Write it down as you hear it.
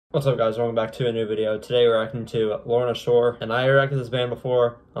What's up guys, welcome back to a new video. Today we're reacting to Lorna, and I reacted to this band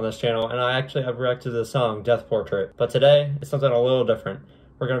before on this channel, and I actually have reacted to the song Death Portrait. But today, it's something a little different.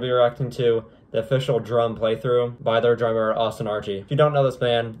 We're going to be reacting to the official drum playthrough by their drummer, Austin Archie. If you don't know this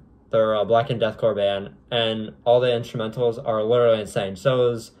band, they're a black and deathcore band, and all the instrumentals are literally insane. So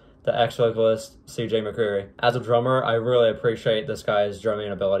is the ex-vocalist, CJ McCreery. As a drummer, I really appreciate this guy's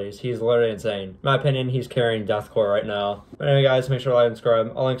drumming abilities. He's literally insane. In my opinion, he's carrying deathcore right now. But anyway guys, make sure to like and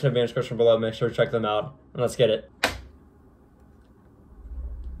subscribe. I'll link to the video description below. Make sure to check them out. And let's get it.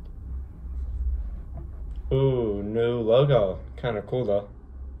 Ooh, new logo. Kind of cool though.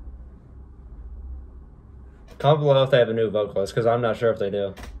 Comment below if they have a new vocalist, because I'm not sure if they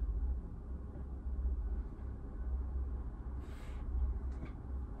do.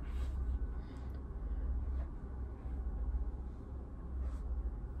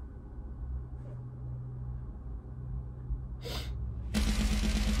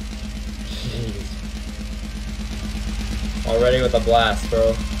 Already with a blast,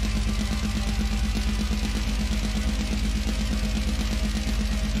 bro.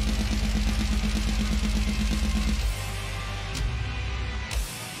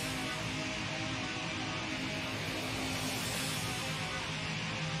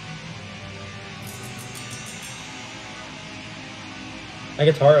 That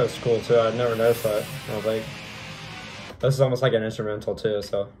guitar is cool too. I've never noticed that. I don't think. This is almost like an instrumental too,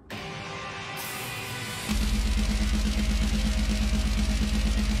 so.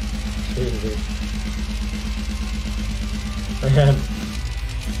 Jesus. Man,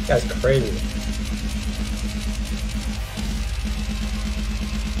 this guy's crazy.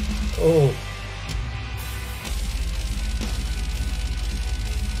 Oh.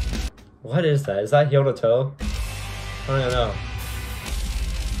 What is that? Is that heel to toe? I don't even know.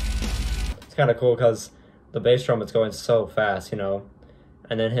 It's kind of cool because the bass drum is going so fast, you know,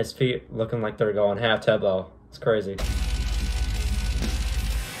 and then his feet looking like they're going half tempo. It's crazy.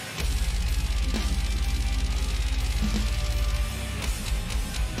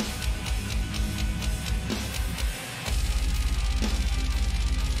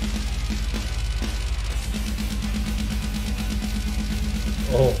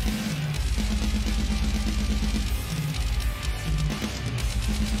 Oh.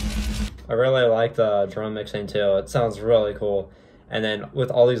 I really like the drum mixing too. It sounds really cool. And then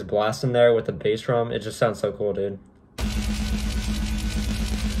with all these blasts in there with the bass drum, it just sounds so cool, dude.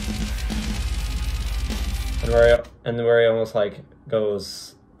 And where he almost like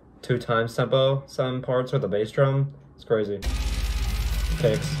goes 2 times tempo some parts with the bass drum. It's crazy.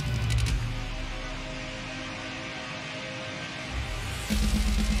 Kicks.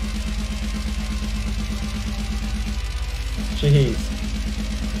 Jeez.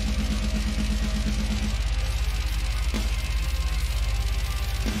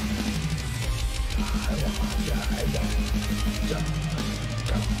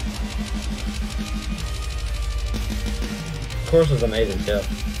 Of course, was amazing too.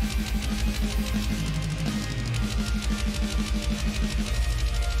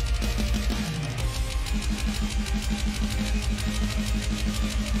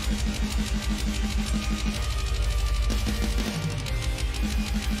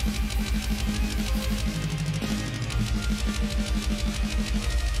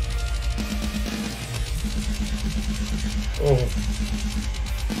 Oh.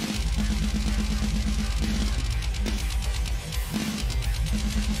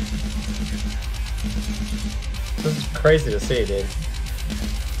 This is crazy to see, dude.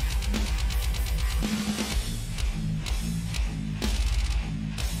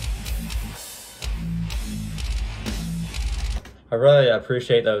 I really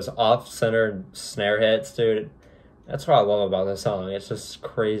appreciate those off-center snare hits, dude. That's what I love about this song. It's just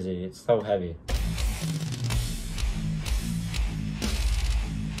crazy. It's so heavy.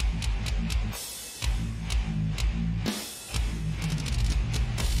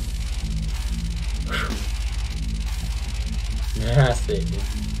 Nasty.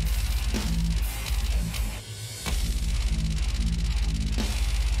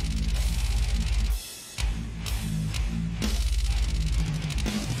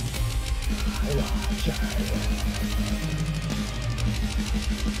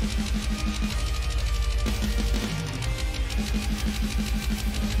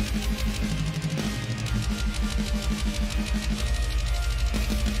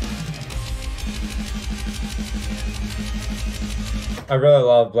 I really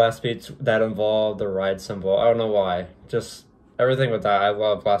love blast beats that involve the ride cymbal. I don't know why. Just everything with that. I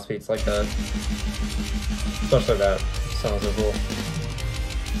love blast beats like that. Especially that. Sounds so cool.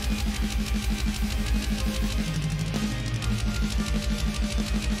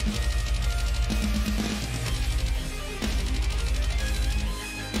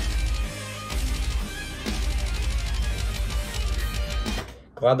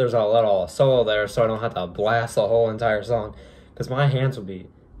 Glad there's a little solo there so I don't have to blast the whole entire song. Because my hands would be,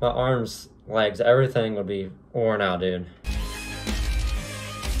 my arms, legs, everything would be worn out, dude.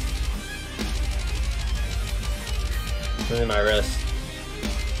 Look at my wrist.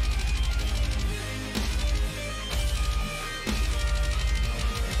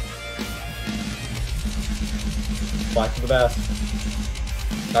 Black to the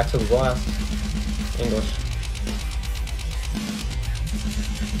bass. Back to the blast. English.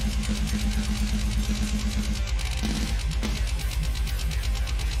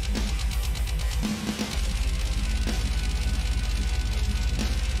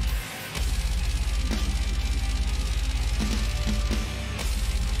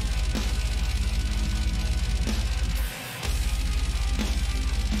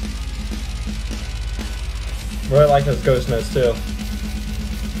 Really like those ghost notes too.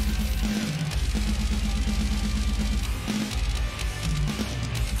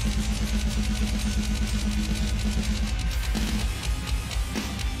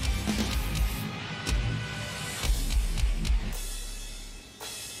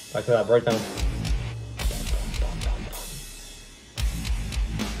 Back to that breakdown.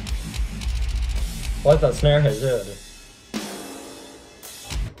 I like that snare hit too.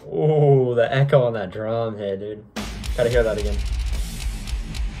 Ooh, the echo on that drum hit, dude. Gotta hear that again.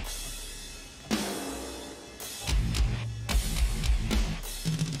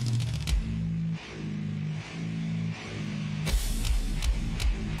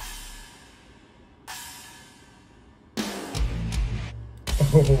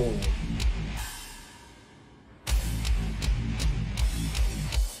 Ooh.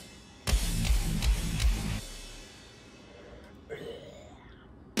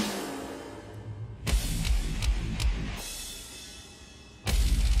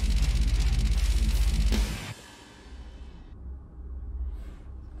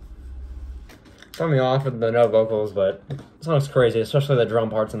 Throw me off with the no vocals, but it sounds crazy, especially the drum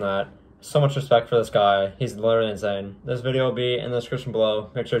parts in that. So much respect for this guy. He's literally insane. This video will be in the description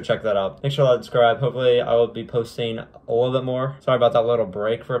below. Make sure to check that out. Make sure to subscribe. Hopefully, I will be posting a little bit more. Sorry about that little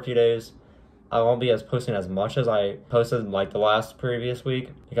break for a few days. I won't be posting as much as I posted like the last previous week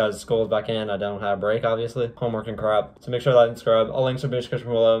because school's back in. I don't have a break, obviously. Homework and crap. So make sure to subscribe. All links will be in the description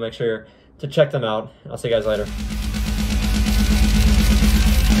below. Make sure to check them out. I'll see you guys later.